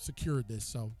we secured this.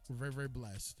 So we're very, very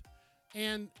blessed.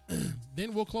 And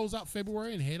then we'll close out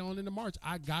February and head on into March.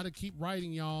 I got to keep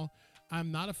writing, y'all.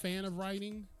 I'm not a fan of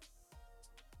writing.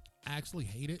 I actually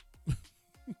hate it.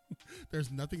 There's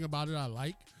nothing about it I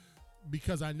like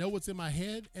because I know what's in my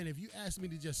head. And if you ask me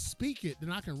to just speak it,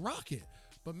 then I can rock it.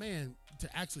 But, man,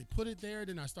 to actually put it there,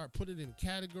 then I start putting it in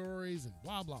categories and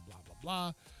blah, blah, blah, blah,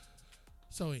 blah.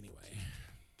 So, anyway,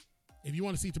 if you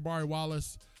want to see Tabari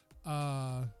Wallace,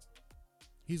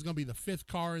 he's going to be the 5th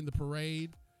car in the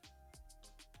parade.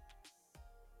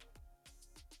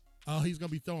 He's going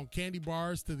to be throwing candy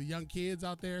bars to the young kids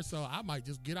out there. So I might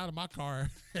just get out of my car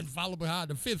and follow behind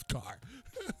the 5th car.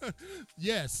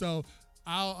 Yeah, so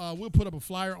we'll put up a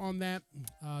flyer on that.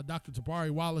 Dr.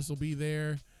 Tabari Wallace will be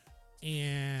there.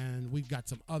 And we've got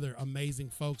some other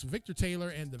amazing folks. Victor Taylor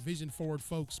and the Vision Forward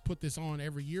folks put this on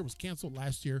every year. It was canceled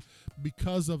last year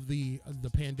because of the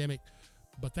pandemic.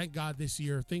 But thank God this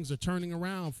year things are turning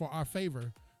around for our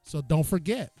favor. So don't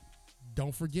forget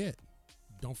how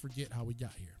we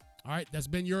got here. All right, that's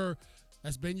been your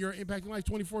Impacting Life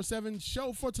 24/7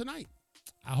 show for tonight.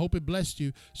 I hope it blessed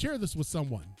you. Share this with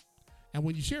someone. And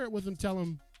when you share it with them, tell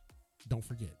them, don't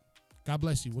forget. God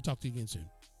bless you. We'll talk to you again soon.